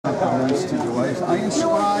sense to you. I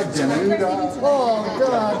inscribed in it. Oh,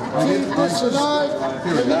 God. This is I.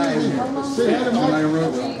 When I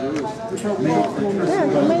wrote Yeah,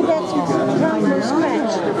 made that drum from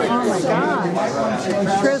scratch. Oh my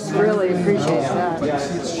God. Chris really appreciates that.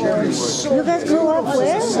 You guys grew up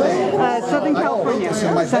where? Southern California,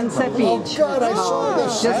 Sunset Beach. Oh, God, I saw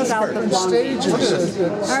this Just south of Long Beach. stages. All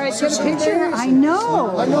right, get a picture. I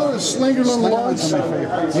know. I know the Slinger and Logs.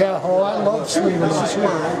 Yeah, oh, I love Slinger and Logs.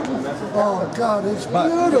 Oh, God, it's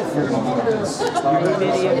beautiful.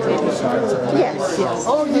 Yes, yes.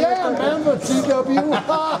 Oh, yeah, man, the TW.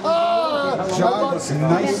 John was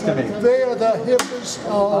nice to me. They are the hippest.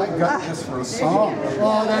 Oh, I got this for a song.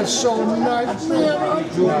 oh, that's so nice, man.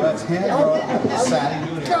 That's hand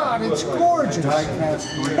satin. God, it's gorgeous. Die-cast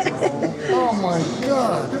green. Oh, my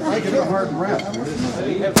God. I get a hard rep.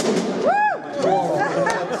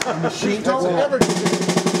 Machine Don't ever.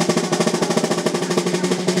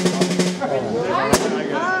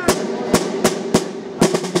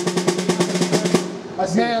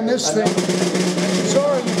 Man, this thing.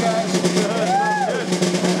 Sorry, you guys.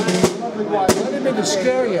 I didn't mean to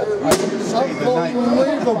scare you.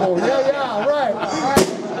 Unbelievable. Yeah, right.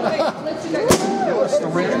 What's the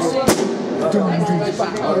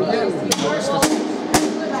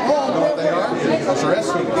Oh, they are? Those are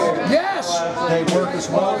SEs. yes. They work as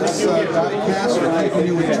well as die-cast or taking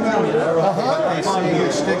you with two. They say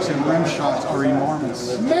your sticks and rim shots are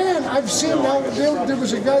enormous. Man, I've seen now. There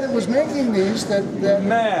was a guy that was making these that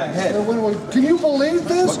went away. Can you believe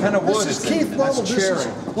this? What kind of wood This is is it? Keith Lovell. This is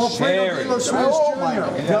Cherry. Oh my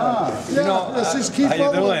God. You know, this is Keith how you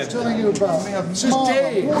Lovell I was doing? telling you about. This is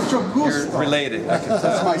Dave. You're related.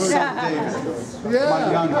 That's my son David. My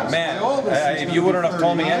Yeah. youngest. Man, if you wouldn't have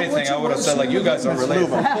told me anything, I would have said like you guys are related.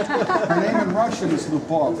 Her name in Russian is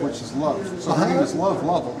Lubov, which is love. So her name is Love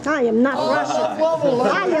Lovell. I am not Russian. Lovell.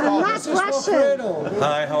 I am not This is Russian. Wilfredo.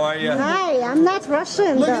 Hi, how are you? Hi, I'm not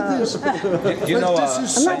Russian. Look at though. this. You know,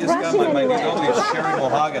 This is I just got Russian my anyway. magnolia cherry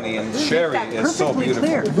mahogany, and cherry is so beautiful.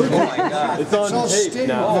 Oh my God. It's on So tape Steve-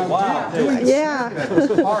 now. Oh wow. Yeah.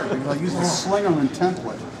 It's hard because I use the slinger and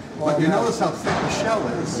template. But you notice how thick the shell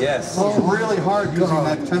is. Yes. It's really hard using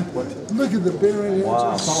that template. Look at the bearing.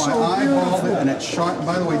 Wow. It's So so I eyeballed beautiful. it and it's sharp. And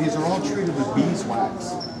by the way, these are all treated with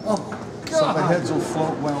beeswax. Oh, So the God. heads will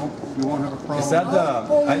float well. You won't have a problem. Is that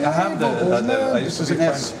the? I have the. I used to be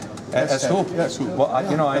friends. As hoop. Yes, hoop. Well,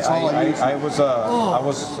 you know, That's all I use. I was.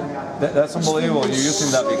 That's unbelievable. You're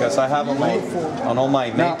using that because I have them on all my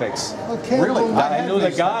Mapex. Really? I knew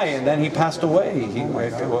the guy, and then he passed away. Yeah,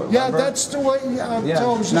 Remember? that's the way. I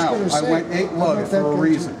was just Now, going to I say. went 8 lug for a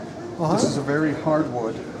reason. This is a very hard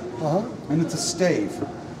wood, and it's a stave.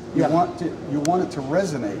 You want it to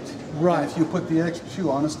resonate. Right. And if you put the extra shoe,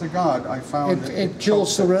 honest to God, I found It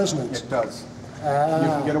kills the resonance. It does. You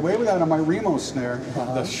can get away with that on my Remo snare.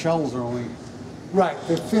 The shells are only Right,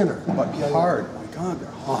 they're thinner. but hard. My God, they're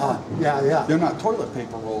hard. Yeah. They're not toilet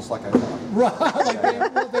paper rolls like I thought.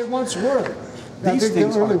 Right, well, they once were. I These think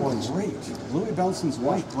things the are early ones. great. Louis Belson's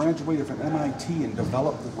wife graduated from MIT and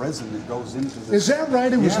developed the resin that goes into this. Is that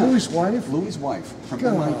right? It was Yeah. Louis' wife? Louis' wife from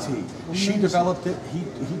God. MIT. She Amazing. developed it. He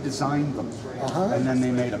designed them, and then they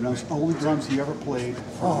made them. Those only drums he ever played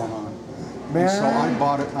from then on. Man. And so I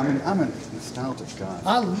bought it. I mean, I'm a nostalgic guy.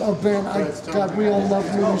 I love Ben. God, we all love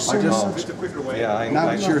Louis so much. Yeah, Now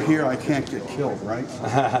that you're here, I can't get killed, right?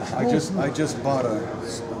 I just bought a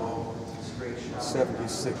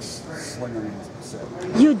 76 Slinger set.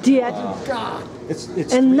 You did. God. It's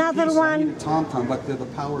Another three-piece. I one? need a tom-tom, but they're the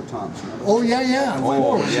power toms. Oh, yeah. Of Oh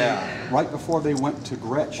course. yeah. Right before they went to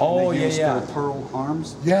Gretsch, Oh, and they yeah, used yeah. their pearl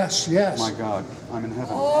arms. Yes. My God, I'm in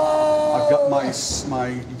heaven. I've got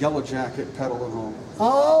my yellow jacket pedal at home.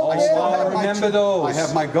 Oh, Oh, I remember those. I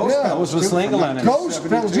have my ghost Yeah. pedals. I was with too, from Slingerland. Ghost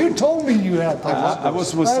pedals. You told me you had those. I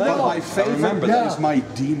was with I But know. my favorite remember that. is my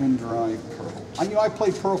Demon Drive Pearl. I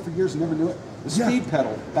played Pearl for years and never knew it. The speed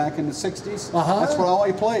pedal back in the 60s. That's what all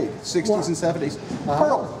I played. 60s and 70s.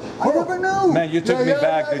 Pearl. I never knew. Man, you took me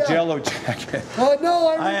back yeah. the Jello jacket. No,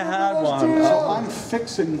 I I had remember those one. too. So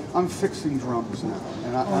I'm fixing drums now,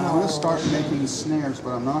 and I'm going to start making snares,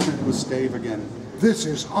 but I'm not going to do a stave again. This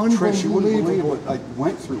is Trish, you wouldn't believe unbelievable. what I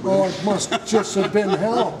went through with Oh, it. it must just have been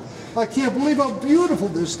hell. I can't believe how beautiful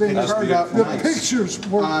this thing It is. turned out The nice. pictures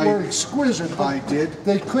were exquisite. but I did.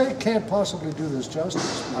 They can't possibly do this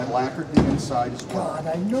justice. I lacquered the inside as well. God,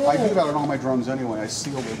 I know. I do that on all my drums anyway. I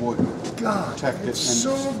seal the wood, God, protect it, and it's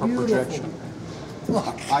so for beautiful. projection.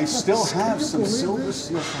 Look, I still have can you some believe silver this?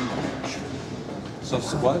 seal from Gretsch. So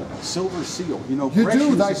what? Silver seal. You know, You Gretsch do,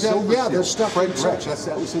 was like a that, silver yeah, seal. the stuff Fred inside. Gretsch,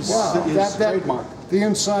 that was his, Wow, his trademark. the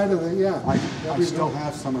inside of the, yeah. I still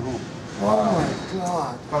have some at home. Oh my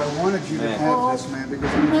God. But I wanted you to Man. have this, man,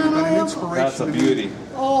 because you've been an inspiration. That's a to me. beauty.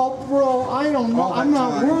 Oh, bro, I don't know. All I'm that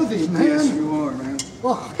not time. worthy, man. Yes, you are, man.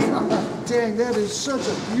 Oh, God dang, that is such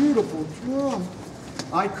a beautiful drum.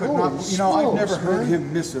 I could Holy not, you know, I've never smokes, heard man.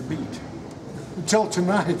 him miss a beat. Until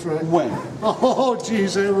tonight, right? When? Oh,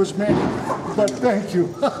 geez, it was many. But thank you.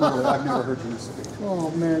 Really, I've never heard you miss a beat.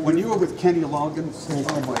 Oh, man. When you were with Kenny Loggins,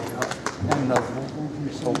 oh my God. And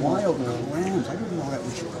the Wild Rams, I didn't know that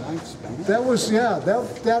was your wife's band. That was, yeah,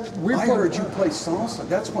 that we I put- heard you play salsa.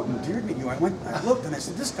 That's what endeared me to you. I looked and I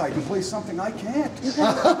said, this guy can play something I can't.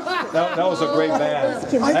 That was a great band.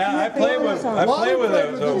 I played with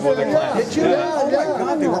the Clams. Did you? Yeah. Oh my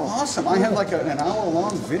God, they were awesome. I had like an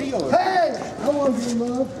hour-long video of Hey, I love you,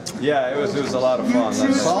 love. Yeah, it was a lot of fun.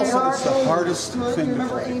 salsa. It's the hardest thing to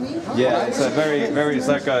play. Yeah, it's a very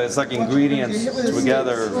it's like ingredients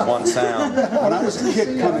together, one sound. When I was a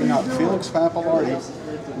kid coming up, Felix Pappalardi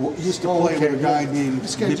used to play with a guy named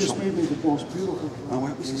This guy Mitchell. just made me the most beautiful. Oh,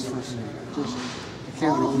 what was his first name? I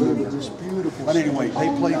can't remember this beautiful. But anyway, they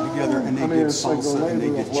played together and they did it's like the salsa and they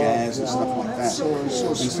labor did of jazz love. and stuff like that. So And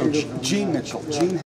so sweet of him. Gene Mitchell, Gene